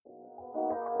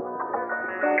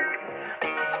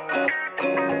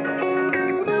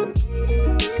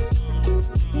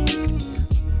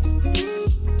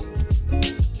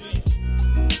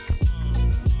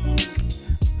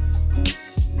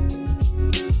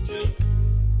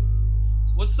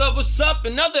up? What's up?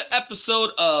 Another episode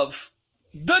of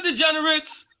The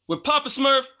Degenerates with Papa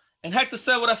Smurf and Hector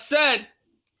Said What I Said.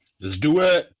 Let's do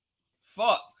it.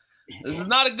 Fuck. This is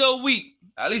not a good week,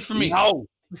 at least for me. No.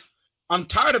 I'm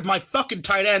tired of my fucking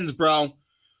tight ends, bro.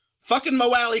 Fucking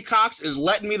Mo Alley Cox is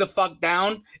letting me the fuck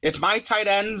down. If my tight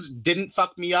ends didn't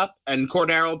fuck me up and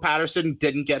Cordero Patterson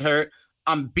didn't get hurt,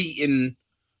 I'm beating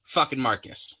fucking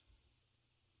Marcus.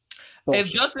 Bullshit.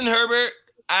 If Justin Herbert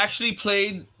actually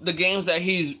played the games that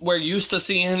we're used to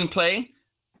seeing him play,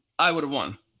 I would have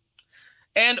won.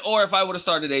 Or if I would have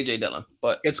started A.J. Dillon.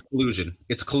 But it's collusion.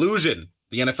 It's collusion.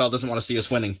 The NFL doesn't want to see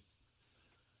us winning.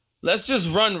 Let's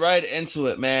just run right into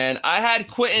it, man. I had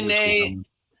Quentin A.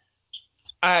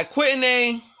 And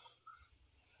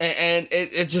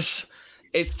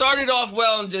it started off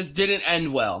well and just didn't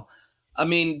end well. I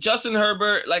mean, Justin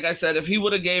Herbert, like I said, if he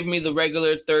would have gave me the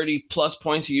regular 30-plus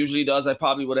points he usually does, I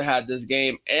probably would have had this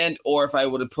game. Or if I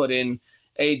would have put in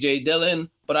A.J. Dillon.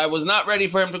 But I was not ready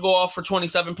for him to go off for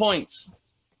 27 points.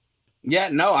 Yeah,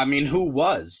 no, I mean, who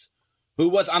was? Who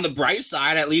was on the bright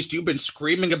side? At least you've been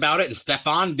screaming about it, and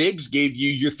Stephon Diggs gave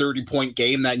you your 30-point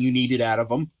game that you needed out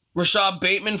of him. Rashad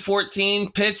Bateman,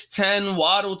 14. Pitts, 10.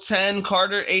 Waddle, 10.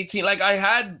 Carter, 18. Like, I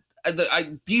had a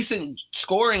decent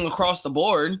scoring across the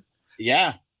board.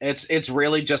 Yeah, it's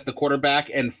really just the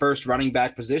quarterback and first running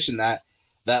back position that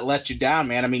let you down,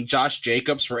 man. I mean, Josh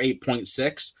Jacobs for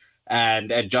 8.6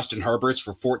 and Justin Herbert's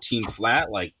for 14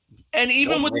 flat. Like, and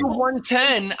even with the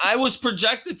 110, I was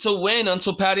projected to win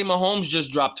until Patty Mahomes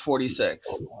just dropped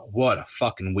 46. What a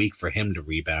fucking week for him to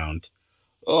rebound.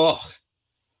 Oh,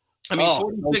 I mean,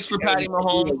 46 for Patty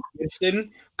Mahomes.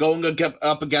 Going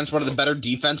up against one of the better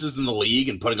defenses in the league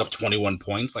and putting up 21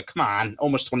 points. Like, come on,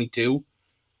 almost 22.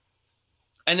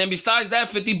 And then besides that,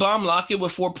 50 bomb Lockett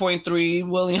with 4.3,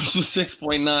 Williams with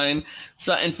 6.9,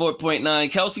 Sutton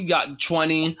 4.9, Kelsey got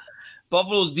 20.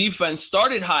 Buffalo's defense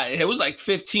started high. It was like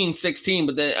 15, 16,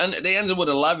 but they ended with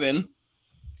 11.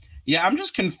 Yeah, I'm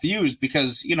just confused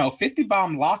because, 50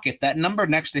 bomb Lockett, that number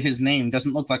next to his name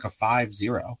doesn't look like a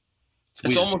 5-0.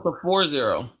 It's almost a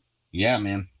 4-0. Yeah,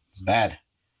 man. It's bad.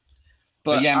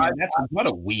 But yeah, man, what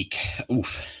a week.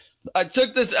 Oof. I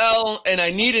took this L and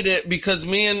I needed it because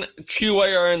me and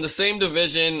QA are in the same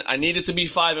division. I needed to be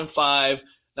 5-5.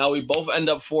 Now we both end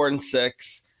up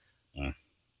 4-6.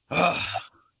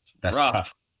 That's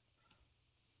tough.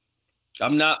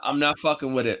 I'm not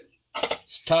fucking with it.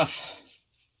 It's tough.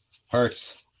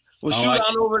 Hurts. We'll shoot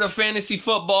on over to fantasy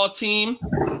football team.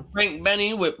 Frank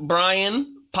Benny with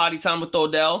Brian. Potty time with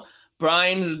Odell.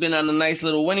 Brian has been on a nice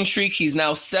little winning streak. He's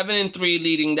now 7-3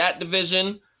 leading that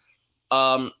division.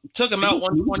 Took him out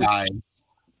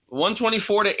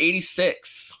 124 to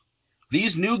 86.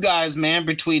 These new guys, man,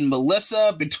 between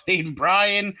Melissa, between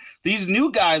Brian, these new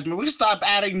guys, man, we stop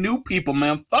adding new people,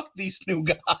 man. Fuck these new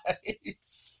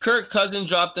guys. Kirk Cousins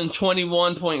dropped in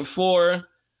 21.4.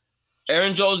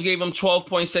 Aaron Jones gave him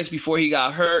 12.6 before he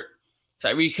got hurt.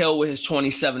 Tyreek Hill with his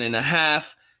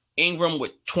 27.5. Ingram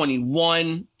with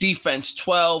 21. Defense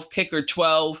 12. Kicker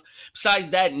 12.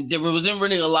 Besides that, there wasn't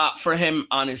really a lot for him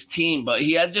on his team, but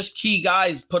he had just key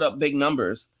guys put up big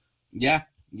numbers. Yeah.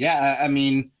 I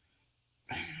mean,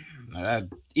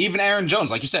 even Aaron Jones,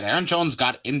 like you said, Aaron Jones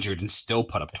got injured and still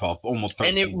put up 12, almost 13.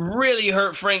 And it really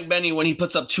hurt Frank Benny when he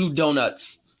puts up 2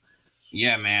 donuts.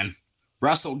 Yeah, man.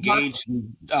 Russell Gage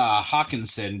and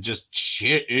Hawkinson just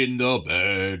shit in the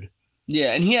bed.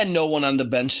 Yeah, and he had no one on the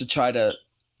bench to try to,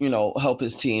 help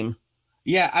his team.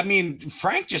 Yeah, I mean,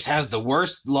 Frank just has the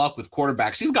worst luck with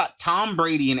quarterbacks. He's got Tom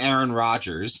Brady and Aaron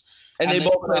Rodgers. And they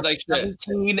both played like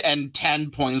 17 and 10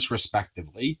 points,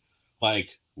 respectively.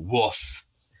 Like, woof.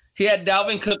 He had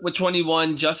Dalvin Cook with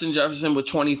 21, Justin Jefferson with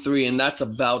 23, and that's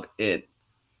about it.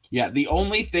 Yeah, the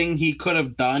only thing he could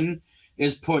have done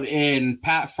is put in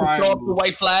Pat Fryer. Throw up the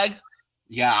white flag?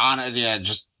 Yeah,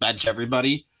 just bench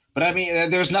everybody. But, I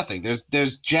mean, there's nothing.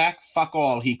 There's jack fuck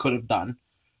all he could have done.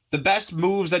 The best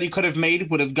moves that he could have made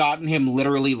would have gotten him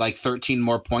literally like 13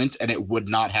 more points, and it would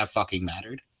not have fucking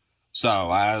mattered. So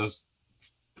I was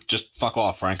just fuck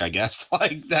off, Frank, I guess.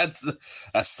 Like, that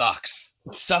sucks.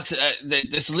 It sucks.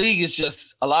 This league is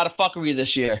just a lot of fuckery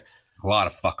this year. A lot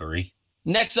of fuckery.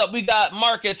 Next up, we got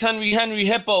Marcus Henry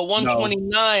Hippo,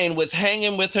 129 with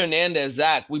hanging with Hernandez.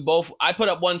 Zach, I put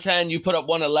up 110, you put up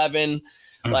 111.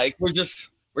 Like, we're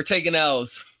taking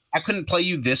L's. I couldn't play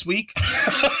you this week.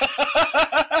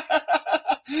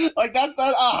 Like, that's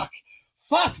not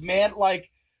fuck, man.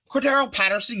 Like, Cordero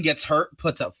Patterson gets hurt,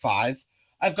 puts up 5.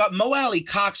 I've got Mo Alley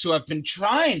Cox, who I've been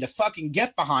trying to fucking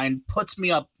get behind, puts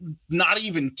me up not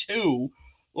even 2.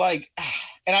 Like,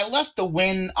 and I left the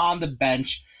win on the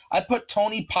bench. I put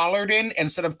Tony Pollard in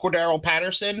instead of Cordero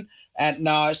Patterson, and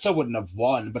no, I still wouldn't have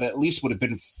won, but at least would have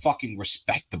been fucking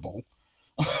respectable.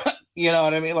 You know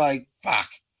what I mean? Like, fuck.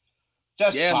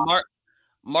 Just yeah, fuck.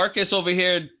 Marcus over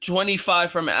here,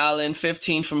 25 from Allen,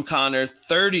 15 from Connor,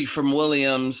 30 from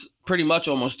Williams, pretty much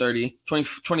almost 30,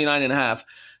 29 and a half.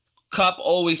 Cup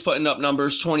always putting up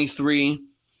numbers, 23,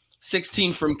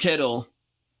 16 from Kittle.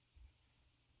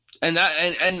 And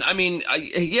I mean,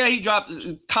 he dropped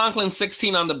Conklin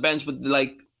 16 on the bench, but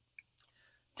like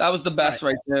that was the best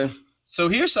right there. So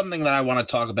here's something that I want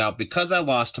to talk about because I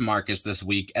lost to Marcus this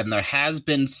week, and there has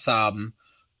been some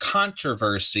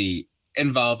controversy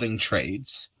involving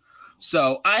trades.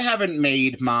 So I haven't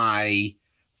made my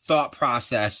thought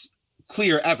process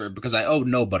clear ever because I owe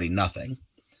nobody nothing.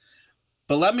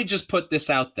 But let me just put this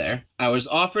out there. I was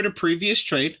offered a previous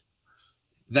trade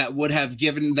that would have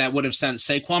sent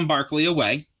Saquon Barkley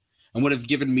away and would have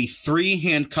given me 3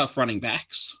 handcuff running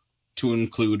backs to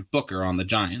include Booker on the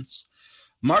Giants.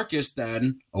 Marcus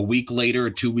then, a week later or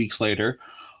 2 weeks later,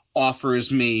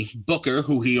 offers me Booker,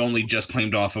 who he only just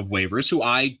claimed off of waivers, who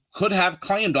I could have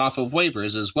claimed off of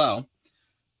waivers as well.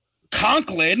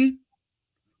 Conklin,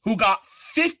 who got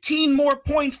 15 more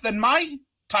points than my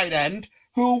tight end,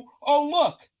 who, oh,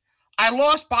 look, I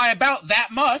lost by about that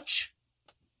much,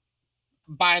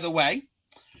 by the way,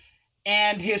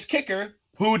 and his kicker,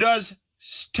 who does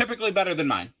typically better than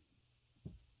mine.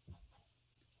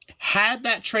 Had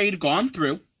that trade gone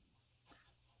through,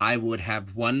 I would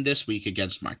have won this week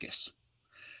against Marcus.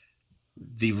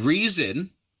 The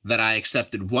reason that I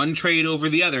accepted one trade over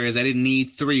the other is I didn't need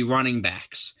 3 running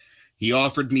backs. He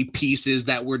offered me pieces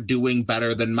that were doing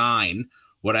better than mine.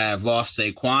 Would I have lost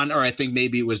Saquon, or I think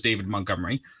maybe it was David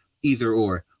Montgomery? Either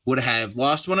or. Would I have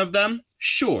lost one of them?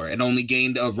 Sure. And only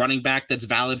gained a running back that's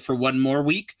valid for one more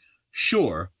week?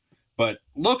 Sure. But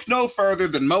look no further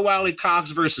than Mo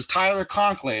Alley-Cox versus Tyler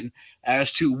Conklin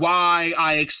as to why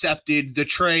I accepted the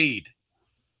trade.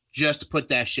 Just to put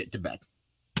that shit to bed.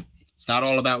 It's not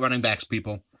all about running backs,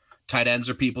 people. Tight ends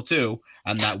are people too,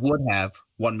 and that would have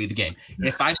won me the game.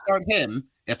 If I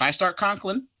start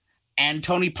Conklin and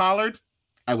Tony Pollard,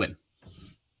 I win.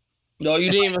 No, you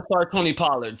didn't even start Tony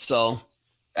Pollard, so.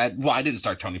 Well, I didn't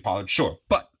start Tony Pollard, sure.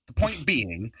 But the point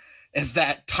being is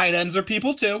that tight ends are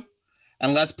people too.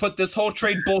 And let's put this whole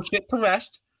trade bullshit to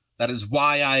rest. That is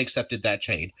why I accepted that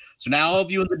trade. So now all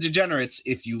of you in the degenerates,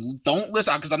 if you don't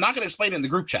listen, because I'm not going to explain it in the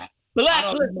group chat.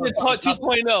 Blacklist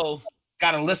 2.0.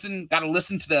 Gotta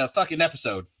listen to the fucking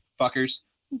episode, fuckers.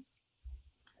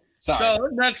 Sorry. So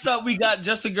next up, we got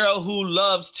Just a Girl Who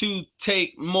Loves to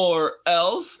Take More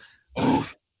L's.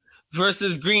 Oof.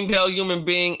 Versus Greendale Human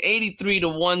Being, 83 to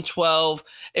 112.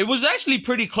 It was actually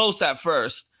pretty close at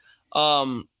first.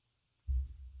 I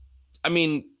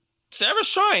mean, Sarah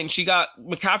Shrine, she got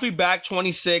McCaffrey back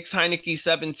 26, Heineke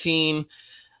 17,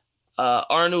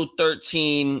 Arnold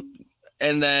 13,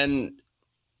 and then,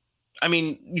 I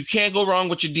mean, you can't go wrong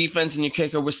with your defense and your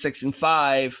kicker with 6 and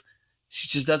 5. She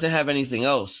just doesn't have anything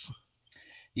else.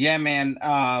 Yeah, man.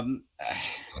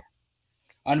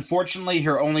 Unfortunately,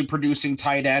 her only producing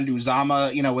tight end,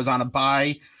 Uzama, was on a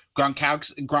bye.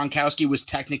 Gronkowski was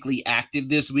technically active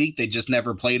this week. They just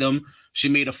never played him. She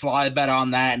made a fly bet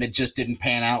on that, and it just didn't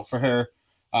pan out for her.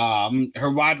 Her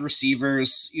wide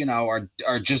receivers,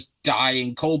 are just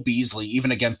dying. Cole Beasley,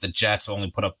 even against the Jets,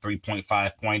 only put up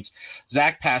 3.5 points.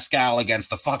 Zach Pascal against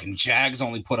the fucking Jags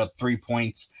only put up 3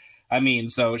 points. I mean,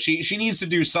 so she needs to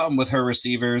do something with her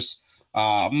receivers.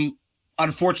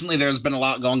 Unfortunately, there's been a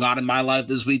lot going on in my life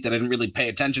this week that I didn't really pay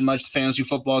attention much to fantasy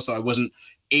football, so I wasn't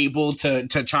able to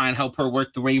try and help her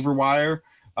work the waiver wire.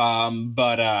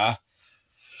 But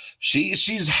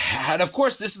she's and of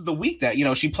course this is the week that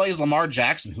she plays Lamar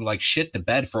Jackson, who shit the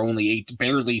bed for only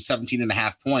barely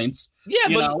 17.5 points.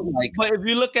 Yeah, but if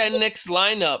you look at Nick's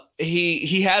lineup,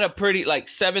 he had a pretty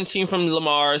 17 from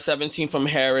Lamar, 17 from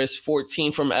Harris,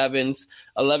 14 from Evans,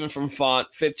 11 from Font,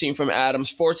 15 from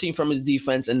Adams, 14 from his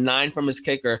defense, and 9 from his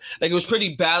kicker. It was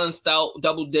pretty balanced out,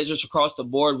 double digits across the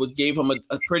board, which gave him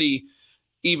a pretty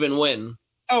even win.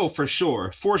 Oh, for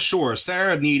sure. For sure.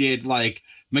 Sarah needed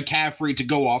McCaffrey to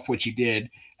go off, which he did,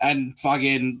 and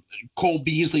fucking Cole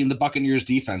Beasley and the Buccaneers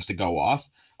defense to go off.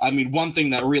 I mean, one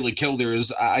thing that really killed her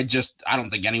is I don't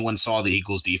think anyone saw the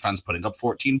Eagles defense putting up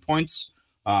 14 points.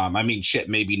 I mean, shit,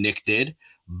 maybe Nick did,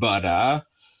 but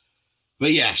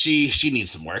yeah, she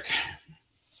needs some work.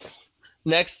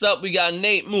 Next up, we got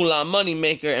Nate Mulan,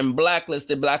 Moneymaker, and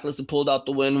Blacklisted. Blacklisted pulled out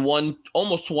the win,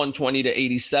 almost 120 to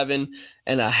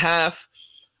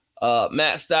 87.5.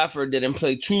 Matt Stafford didn't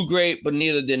play too great, but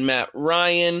neither did Matt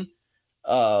Ryan.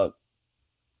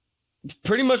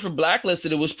 pretty much for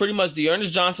Blacklisted, it was pretty much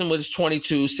Dearness Johnson was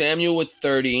 22, Samuel with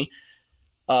 30,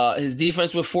 his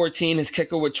defense with 14, his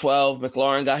kicker with 12,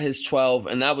 McLaurin got his 12,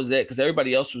 and that was it because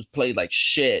everybody else was played like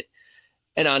shit.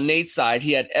 And on Nate's side,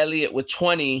 he had Elliott with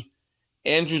 20,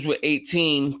 Andrews with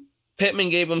 18, Pittman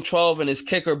gave him 12, and his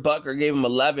kicker Butker gave him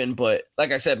 11. But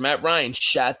like I said, Matt Ryan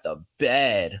shat the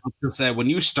bed. I was gonna say, when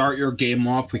you start your game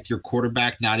off with your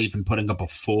quarterback not even putting up a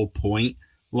full point,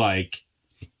 like,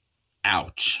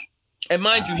 ouch. And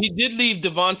mind you, he did leave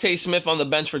Devontae Smith on the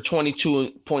bench for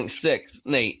 22.6,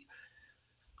 Nate.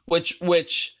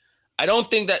 Which I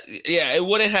don't think that, it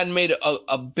wouldn't have made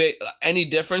a big any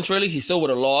difference really. He still would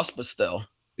have lost, but still.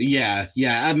 Yeah.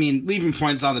 I mean, leaving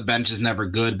points on the bench is never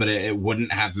good, but it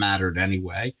wouldn't have mattered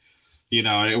anyway. You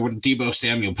know, it wouldn't. Debo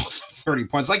Samuel plus 30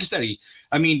 points. Like I said,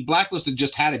 Blacklisted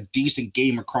just had a decent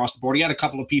game across the board. He had a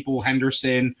couple of people,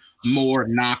 Henderson, Moore,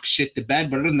 knock shit to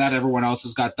bed, but other than that, everyone else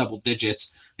has got double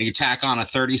digits. And you tack on a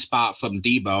 30 spot from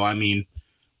Debo. I mean,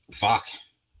 fuck.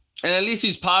 And at least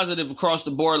he's positive across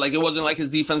the board. Like, it wasn't like his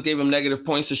defense gave him negative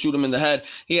points to shoot him in the head.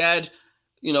 He had,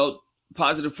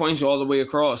 positive points all the way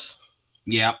across.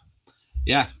 Yeah.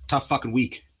 Yeah. Tough fucking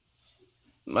week.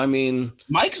 I mean,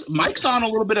 Mike's on a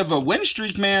little bit of a win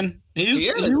streak, man.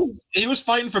 He was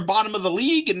fighting for bottom of the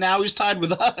league, and now he's tied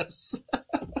with us.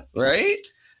 Right?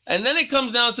 And then it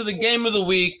comes down to the game of the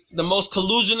week, the most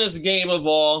collusionist game of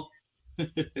all.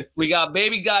 We got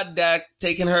Baby God Dak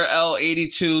taking her L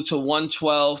 82 to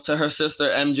 112 to her sister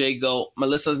MJ Goat.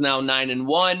 Melissa's now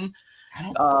 9-1.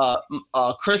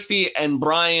 Christy and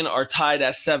Brian are tied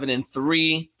at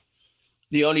 7-3.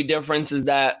 The only difference is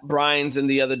that Brian's in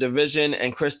the other division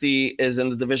and Christy is in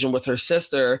the division with her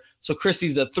sister. So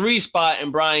Christy's the 3 spot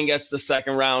and Brian gets the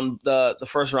second round, the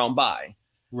first round bye.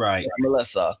 Right.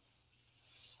 Melissa.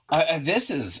 This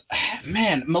is,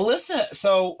 man, Melissa.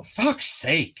 So fuck's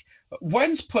sake.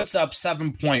 Wentz puts up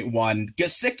 7.1.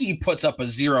 Gesicki puts up a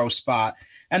 0 spot.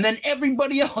 And then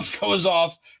everybody else goes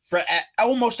off for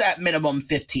almost at minimum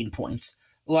 15 points.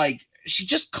 Like, she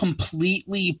just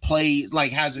completely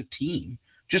has a team.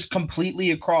 Just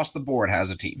completely across the board has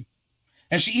a team.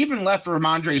 And she even left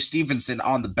Ramondre Stevenson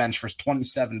on the bench for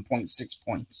 27.6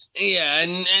 points. Yeah,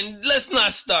 and let's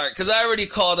not start, because I already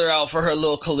called her out for her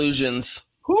little collusions.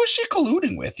 Who is she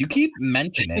colluding with? You keep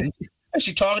mentioning. Is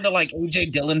she talking to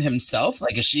AJ Dillon himself?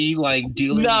 Is she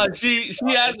dealing? No, she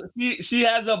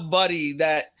has a buddy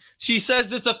that she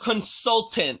says it's a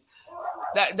consultant.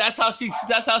 That's how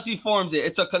she forms it.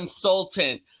 It's a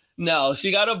consultant. No,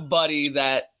 she got a buddy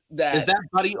that is that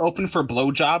buddy open for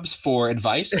blowjobs for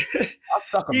advice?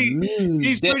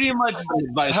 He's pretty much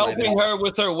helping her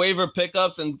with her waiver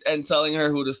pickups and telling her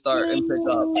who to start and pick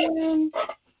up.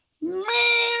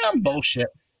 Man, bullshit.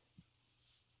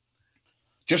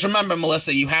 Just remember,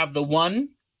 Melissa, you have the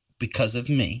one because of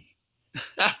me.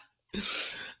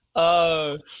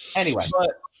 Anyway. But,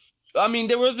 I mean,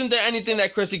 there wasn't anything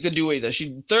that Chrissy could do either.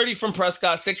 She 30 from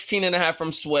Prescott, 16.5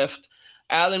 from Swift.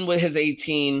 Allen with his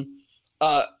 18.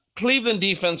 Cleveland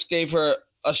defense gave her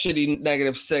a shitty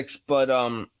 -6, but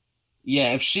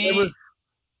yeah, if she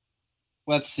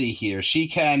let's see here. She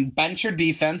can bench her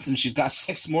defense and she's got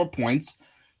 6 more points.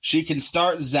 She can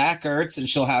start Zach Ertz and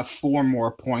she'll have 4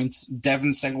 more points.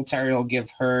 Devin Singletary will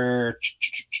give her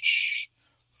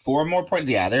 4 more points.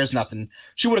 Yeah, there's nothing.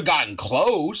 She would have gotten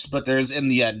close, but there's in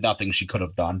the end nothing she could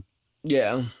have done.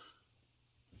 Yeah.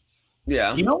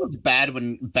 Yeah. You know what's bad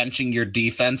when benching your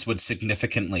defense would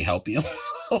significantly help you?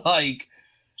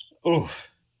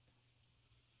 Oof.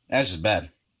 That's just bad.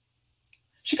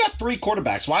 She got 3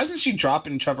 quarterbacks. Why isn't she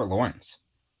dropping Trevor Lawrence?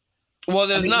 Well,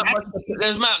 there's not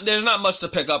much to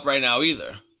pick up right now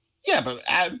either. Yeah, but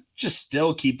I just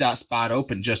still keep that spot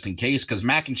open just in case, because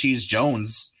Mac and Cheese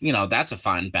Jones, that's a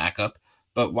fine backup.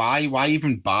 But why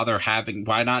even bother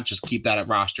why not just keep that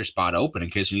roster spot open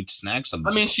in case you need to snag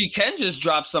somebody? I mean, she can just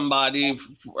drop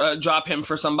him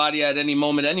for somebody at any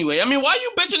moment anyway. I mean, why are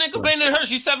you bitching and complaining to her?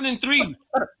 She's 7-3.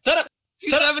 Shut up.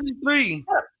 She's 7-3.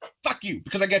 Fuck you,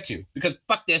 because I get to. Because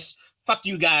fuck this. Fuck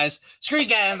you guys. Screw you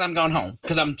guys. I'm going home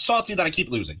because I'm salty that I keep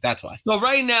losing. That's why. So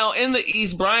right now in the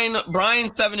East, Brian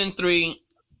 7-3.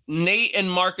 Nate and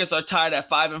Marcus are tied at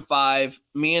 5-5.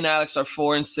 Me and Alex are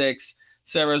 4-6.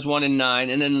 Sarah's 1-9.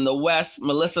 And then in the West,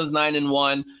 Melissa's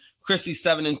 9-1. Chrissy's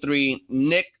 7-3.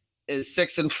 Nick is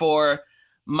 6-4.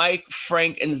 Mike,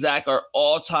 Frank, and Zach are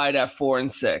all tied at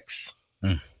 4-6.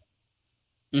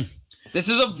 This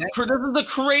is the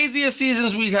craziest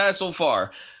seasons we've had so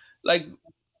far.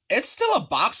 It's still a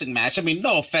boxing match. I mean,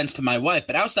 no offense to my wife,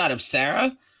 but outside of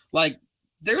Sarah,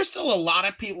 there's still a lot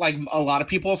of people. A lot of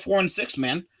people are 4-6,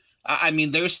 man. I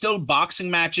mean, there's still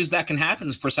boxing matches that can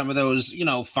happen for some of those,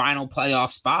 final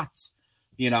playoff spots.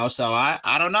 So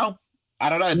I don't know.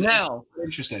 It's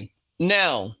interesting.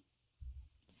 Now,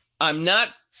 I'm not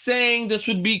saying this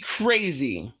would be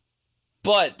crazy,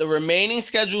 but the remaining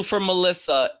schedule for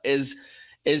Melissa is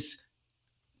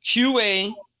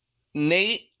QA,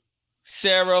 Nate,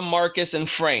 Sarah, Marcus, and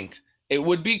Frank. It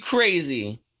would be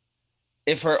crazy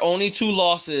if her only 2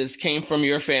 losses came from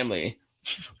your family.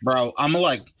 Bro, I'm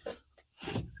like,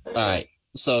 all right,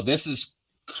 so this is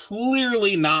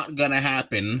clearly not going to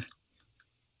happen.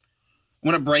 I'm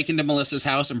going to break into Melissa's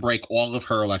house and break all of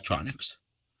her electronics.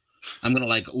 I'm going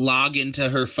to log into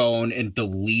her phone and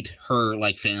delete her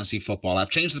fantasy football app,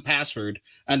 change the password,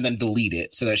 and then delete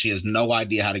it so that she has no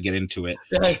idea how to get into it.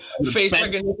 Face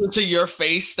recognition to your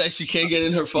face that she can't get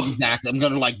in her phone. Exactly. I'm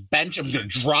going to I'm going to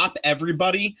drop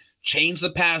everybody, change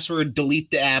the password, delete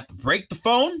the app, break the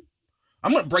phone.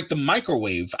 I'm going to break the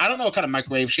microwave. I don't know what kind of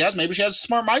microwave she has. Maybe she has a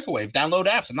smart microwave. Download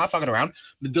apps. I'm not fucking around.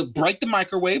 Break the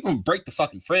microwave and break the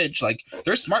fucking fridge.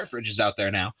 There's smart fridges out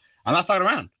there now. I'm not fucking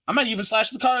around. I might even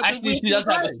slash the car. Actually, she does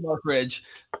have a smart fridge.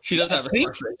 She does have a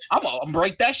smart fridge. I'm going to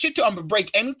break that shit too. I'm going to break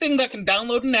anything that can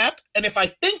download an app. And if I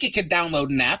think it can download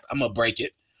an app, I'm going to break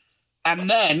it. And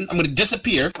then I'm going to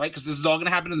disappear, right? Because this is all going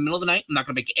to happen in the middle of the night. I'm not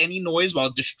going to make any noise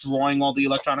while destroying all the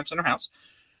electronics in her house.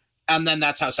 And then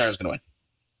that's how Sarah's going to win.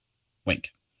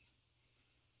 Wink.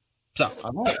 So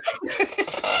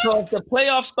if the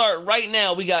playoffs start right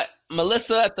now, we got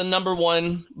Melissa at the number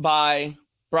 1 bye,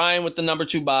 Brian with the number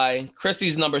 2 bye,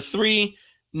 Christy's number 3,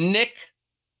 Nick,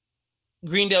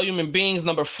 Greendale Human Beings,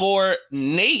 number 4,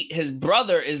 Nate, his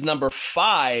brother, is number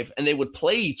 5, and they would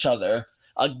play each other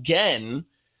again.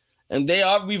 And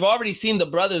we've already seen the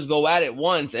brothers go at it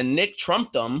once, and Nick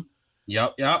trumped them.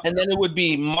 Yep. And then it would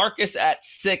be Marcus at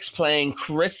 6 playing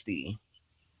Christy.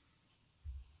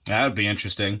 That would be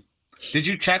interesting. Did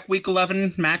you check week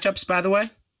 11 matchups, by the way?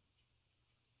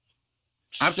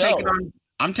 I'm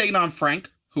taking on Frank,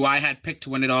 who I had picked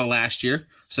to win it all last year.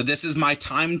 So this is my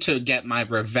time to get my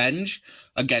revenge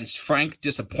against Frank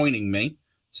disappointing me.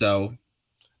 So,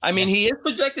 I mean, he is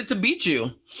projected to beat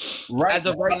you as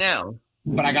of right now.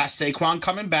 But I got Saquon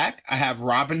coming back. I have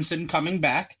Robinson coming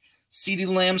back. CeeDee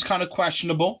Lamb's kind of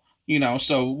questionable,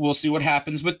 so we'll see what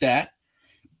happens with that.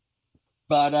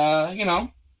 But,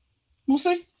 we'll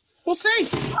see. We'll see.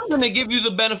 I'm going to give you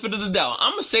the benefit of the doubt.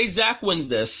 I'm going to say Zach wins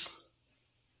this.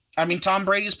 I mean, Tom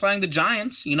Brady's playing the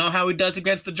Giants. You know how he does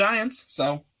against the Giants.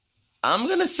 So I'm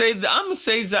going to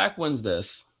say Zach wins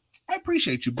this. I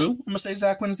appreciate you, boo. I'm going to say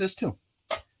Zach wins this too.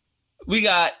 We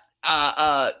got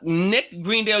Nick,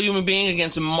 Greendale Human Being,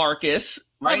 against Marcus.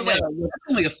 By the way, that's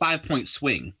only a 5-point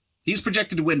swing. He's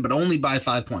projected to win, but only by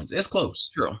 5 points. It's close.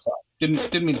 True. So,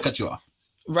 didn't mean to cut you off.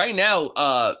 Right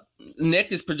now,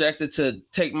 Nick is projected to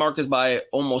take Marcus by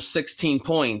almost 16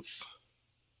 points.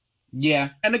 Yeah.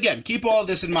 And again, keep all of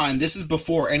this in mind. This is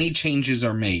before any changes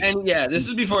are made. And yeah, this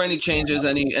is before any changes,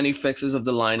 any fixes of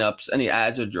the lineups, any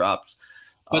adds or drops.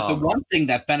 But the one thing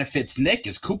that benefits Nick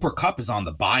is Cooper Kupp is on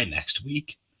the bye next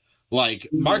week.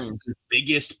 Marcus'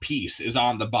 biggest piece is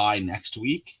on the bye next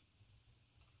week.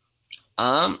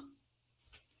 I'm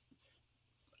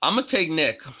going to take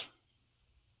Nick.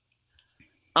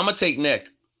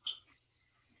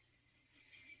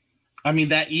 I mean,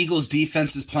 that Eagles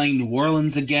defense is playing New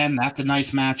Orleans again. That's a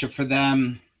nice matchup for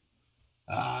them.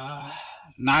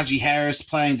 Najee Harris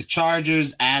playing the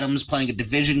Chargers. Adams playing a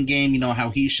division game. You know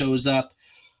how he shows up.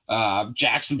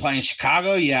 Jackson playing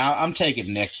Chicago. Yeah, I'm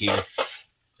taking Nick here.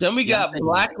 Then we got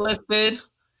Blacklisted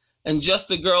and Just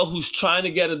the Girl who's trying to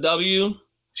get a W.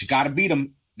 She got to beat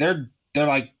them. They're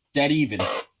like dead even.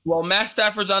 Well, Matt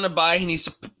Stafford's on a bye. He needs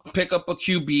to pick up a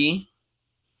QB.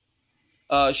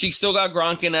 She still got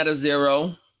Gronkin at a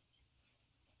 0.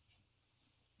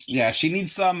 Yeah, she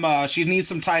needs some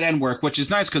tight end work, which is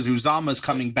nice because Uzama's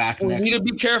coming back. We need to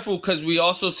be careful because we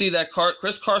also see that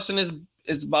Chris Carson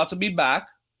is about to be back.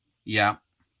 Yeah.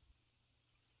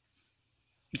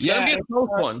 It's gonna be a close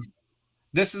one.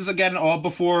 This is again all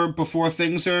before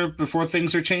things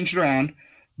are changed around.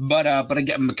 But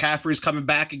again, McCaffrey's coming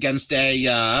back against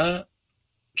a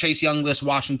Chase Youngless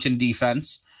Washington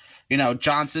defense.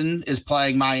 Johnson is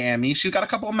playing Miami. She's got a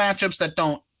couple of matchups that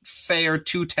don't fare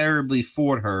too terribly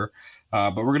for her,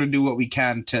 but we're gonna do what we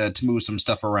can to move some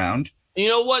stuff around. You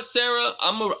know what, Sarah?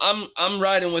 I'm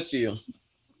riding with you.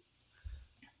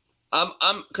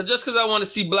 Just because I want to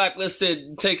see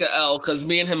Blacklisted take a L, because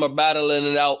me and him are battling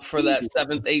it out for that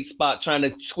 7th, 8th spot, trying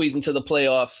to squeeze into the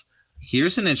playoffs.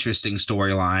 Here's an interesting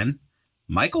storyline.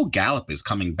 Michael Gallup is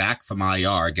coming back from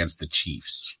IR against the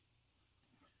Chiefs.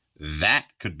 That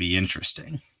could be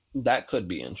interesting.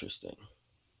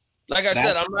 Like I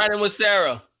said, I'm riding with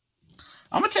Sarah.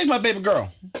 I'm gonna take my baby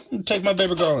girl. I'm gonna take my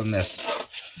baby girl in this.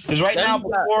 Because right now,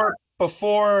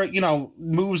 before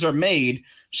moves are made,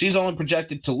 she's only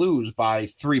projected to lose by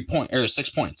 6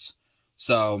 points.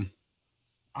 So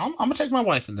I'm gonna take my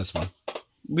wife in this one.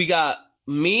 We got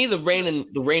me, the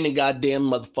reigning goddamn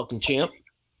motherfucking champ.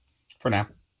 For now.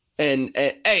 And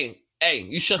hey,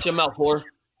 you shut your mouth, whore.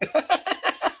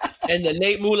 And the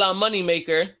Nate Moolah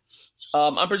moneymaker.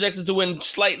 I'm projected to win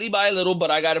slightly by a little, but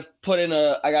I got to put in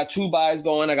I got 2 buys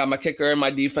going. I got my kicker and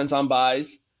my defense on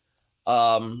buys.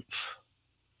 Boy,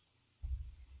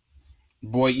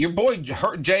 your boy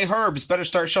Jay Herbs better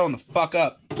start showing the fuck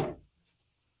up.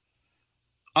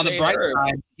 On the bright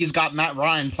side, he's got Matt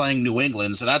Ryan playing New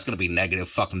England, so that's going to be negative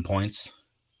fucking points.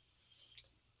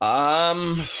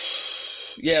 Yeah,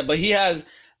 but he has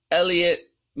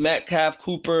Elliott, Metcalf,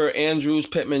 Cooper, Andrews,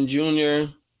 Pittman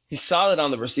Jr. He's solid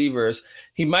on the receivers.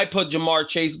 He might put Jamar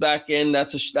Chase back in.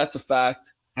 That's a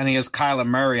fact. And he has Kyler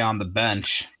Murray on the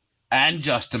bench and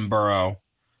Justin Burrow.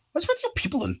 What's with your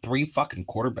people in 3 fucking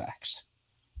quarterbacks?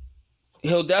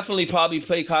 He'll definitely probably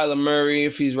play Kyler Murray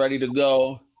if he's ready to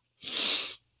go.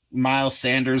 Miles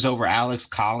Sanders over Alex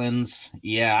Collins.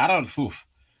 Yeah, I don't. Oof.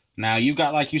 Now you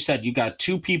got, like you said, you got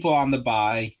 2 people on the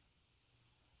bye.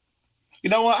 You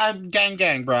know what? I'm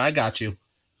gang, bro. I got you.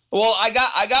 Well, I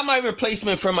got my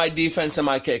replacement for my defense and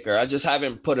my kicker. I just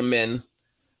haven't put him in.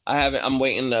 I'm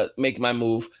waiting to make my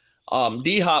move.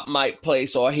 D-Hop might play,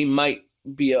 so he might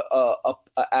be a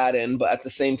add-in, but at the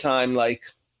same time, like.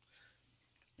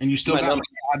 And you still got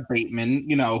Rashad Bateman,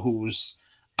 who's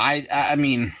I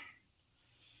mean.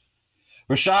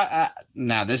 Rashad.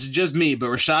 Now this is just me, but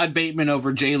Rashad Bateman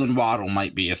over Jalen Waddle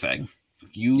might be a thing.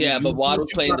 But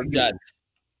Waddle's playing the Jets.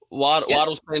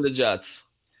 Waddle's playing the Jets.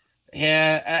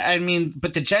 Yeah, I mean,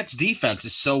 but the Jets' defense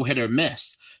is so hit or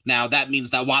miss. Now, that means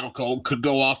that Waddle could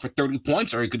go off for 30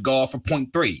 points or he could go off for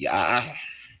 0.3. I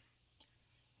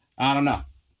don't know.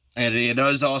 And it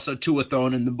is also Tua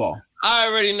throwing in the ball. I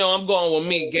already know I'm going with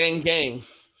me, gang.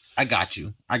 I got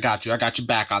you. I got you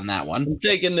back on that one. I'm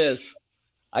taking this.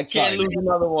 I can't lose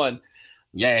another one.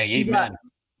 Yeah, man.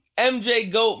 MJ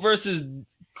Goat versus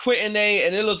Quentin A,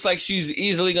 and it looks like she's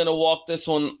easily going to walk this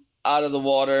one out of the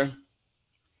water.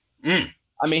 I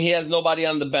mean, he has nobody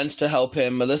on the bench to help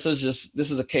him, but this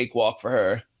is a cakewalk for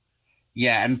her.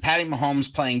 Yeah, and Patty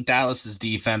Mahomes playing Dallas's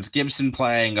defense, Gibson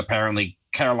playing apparently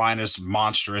Carolina's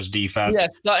monstrous defense. Yeah,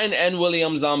 Sutton and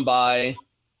Williams on bye.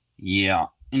 Yeah,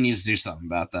 he needs to do something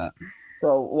about that.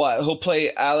 So what?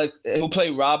 He'll play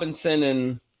Robinson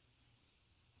and.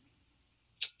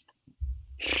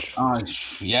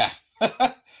 Yeah.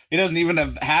 He doesn't even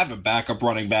have a backup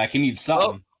running back. He needs something.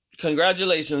 Oh.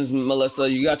 Congratulations, Melissa.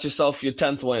 You got yourself your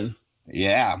 10th win.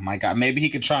 Yeah, my God. Maybe he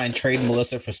could try and trade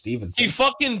Melissa for Stevenson. He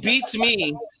fucking beats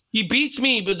me. He beats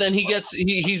me, but then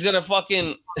he's going to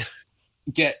fucking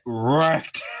get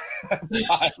wrecked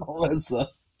by Melissa.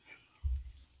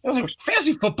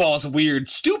 Fantasy football is weird,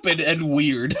 stupid and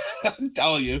weird. I'm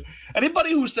telling you.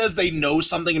 Anybody who says they know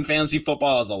something in fantasy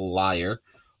football is a liar.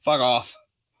 Fuck off.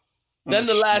 Then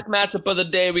the last matchup of the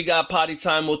day, we got Potty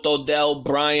Time with Odell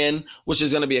Bryan, which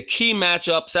is going to be a key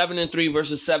matchup, 7-3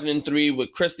 versus 7-3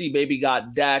 with Christy. Baby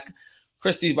got Dak.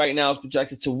 Christy right now is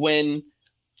projected to win.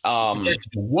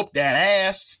 Projected to whoop that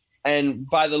ass. And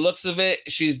by the looks of it,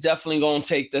 she's definitely going to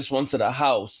take this one to the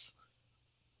house.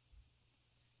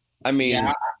 I mean,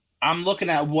 yeah, I'm looking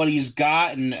at what he's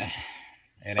got, and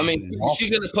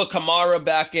she's going to put Kamara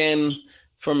back in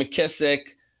for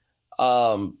McKissick.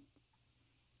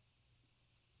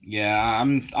 Yeah,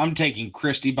 I'm taking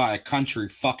Christy by a country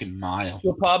fucking mile.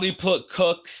 She'll probably put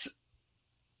Cooks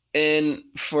in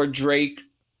for Drake.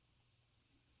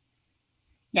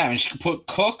 Yeah, I mean, she could put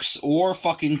Cooks or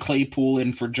fucking Claypool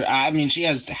in for Drake. I mean, she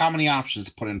has how many options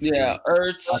to put in for Drake?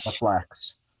 Ertz. Like a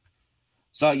flex.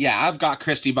 So, yeah, I've got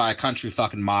Christy by a country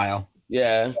fucking mile.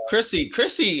 Yeah, Christy,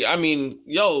 I mean,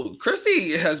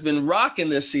 Christy has been rocking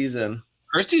this season.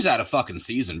 Christy's had a fucking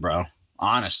season, bro.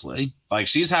 Honestly, like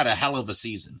she's had a hell of a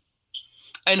season.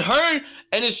 And her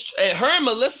and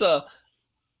Melissa,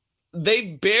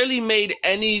 they barely made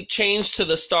any change to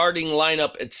the starting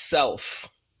lineup itself.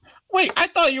 Wait, I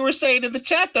thought you were saying in the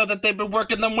chat though that they've been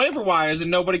working them waiver wires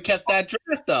and nobody kept that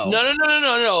draft though.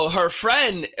 No. Her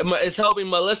friend is helping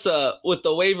Melissa with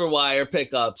the waiver wire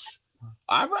pickups.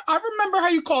 I remember how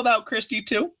you called out Christy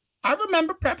too. I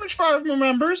remember. Pepper's Farm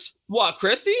remembers. What,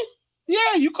 Christy?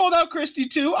 Yeah, you called out Christy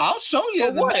too. I'll show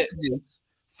you the messages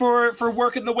for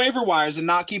working the waiver wires and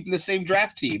not keeping the same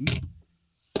draft team.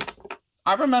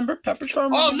 I remember Pepper's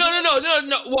Farm. Oh no.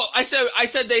 Well, I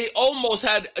said they almost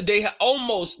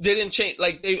didn't change.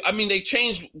 Like they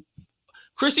changed.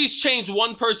 Chrissy's changed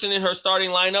one person in her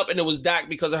starting lineup, and it was Dak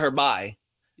because of her bye.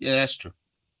 Yeah, that's true.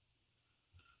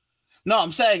 No, I'm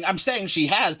saying she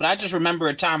has, but I just remember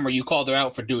a time where you called her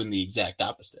out for doing the exact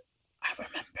opposite. I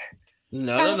remember.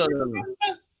 No.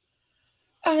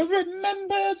 I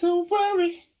remember the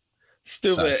worry.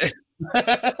 Stupid.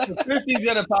 Christy's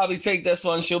gonna probably take this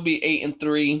one. She'll be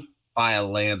 8-3 by a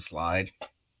landslide.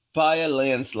 Let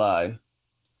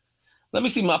me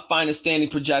see my finest standing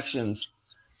projections.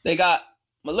 They got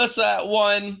Melissa at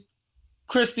 1,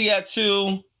 Christy at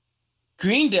 2,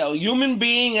 Greendale, human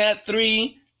being at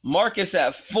 3, Marcus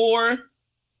at 4.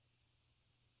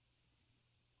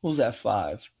 Who's at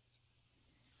 5?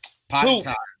 Potty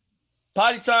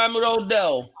time with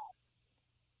Odell.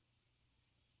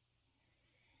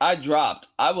 I dropped.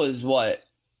 I was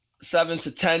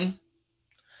 7-10.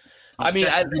 I mean,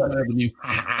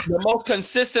 the most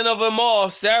consistent of them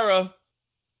all, Sarah.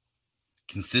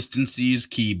 Consistency is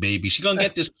key, baby. She's gonna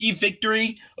get this key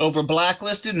victory over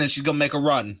Blacklisted, and then she's gonna make a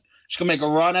run. She's gonna make a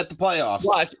run at the playoffs.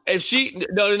 Watch. If she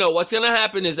no. What's gonna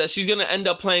happen is that she's gonna end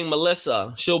up playing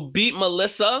Melissa. She'll beat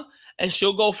Melissa, and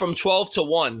she'll go from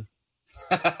 12-1.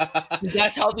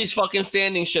 That's how these fucking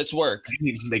standing shits work.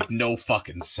 These make no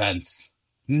fucking sense.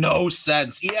 No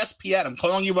sense. ESPN, I'm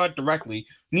calling you out directly.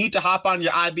 You need to hop on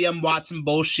your IBM Watson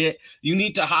bullshit. You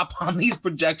need to hop on these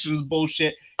projections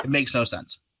bullshit. It makes no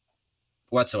sense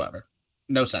whatsoever.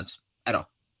 No sense at all.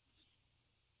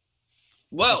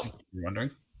 Well, you're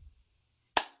wondering.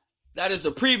 That is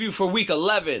the preview for week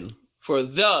 11 for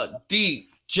the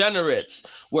Degenerates,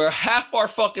 where half our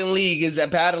fucking league is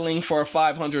battling for a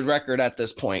 500 record at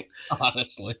this point.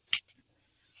 Honestly.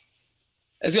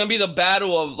 It's going to be the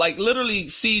battle of, literally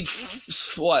seed,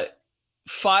 5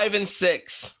 and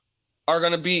 6 are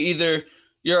going to be either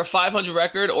you're a 500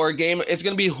 record or a game. It's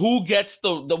going to be who gets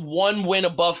the one win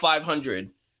above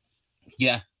 500.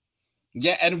 Yeah.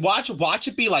 Yeah, and watch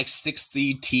it be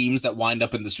 60 teams that wind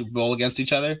up in the Super Bowl against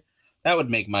each other. That would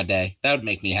make my day. That would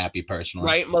make me happy personally.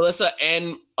 Right? Melissa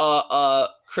and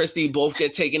Christy both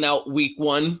get taken out week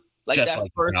 1. Just that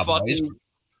like first fucking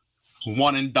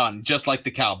one and done, just like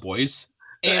the Cowboys.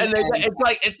 And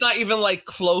it's not even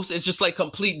close. It's just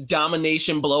complete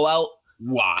domination blowout.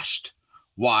 Washed.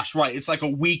 Right. It's like a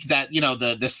week that,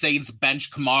 the Saints bench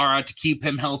Kamara to keep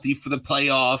him healthy for the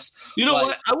playoffs. You know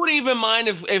what? I wouldn't even mind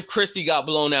if Christy got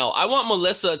blown out. I want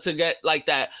Melissa to get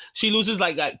that. She loses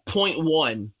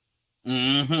 0.1.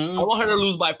 Mm-hmm. I want her to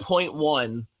lose by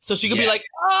 0.1. So she could be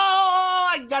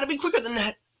I got to be quicker than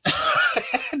that.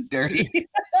 Dirty.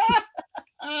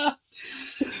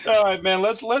 All right, man.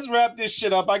 Let's wrap this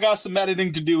shit up. I got some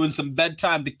editing to do and some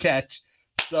bedtime to catch.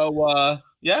 So,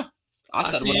 yeah. I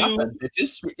said what I said,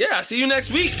 bitches. Yeah, I see you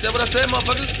next week. Said what I said,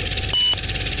 motherfuckers.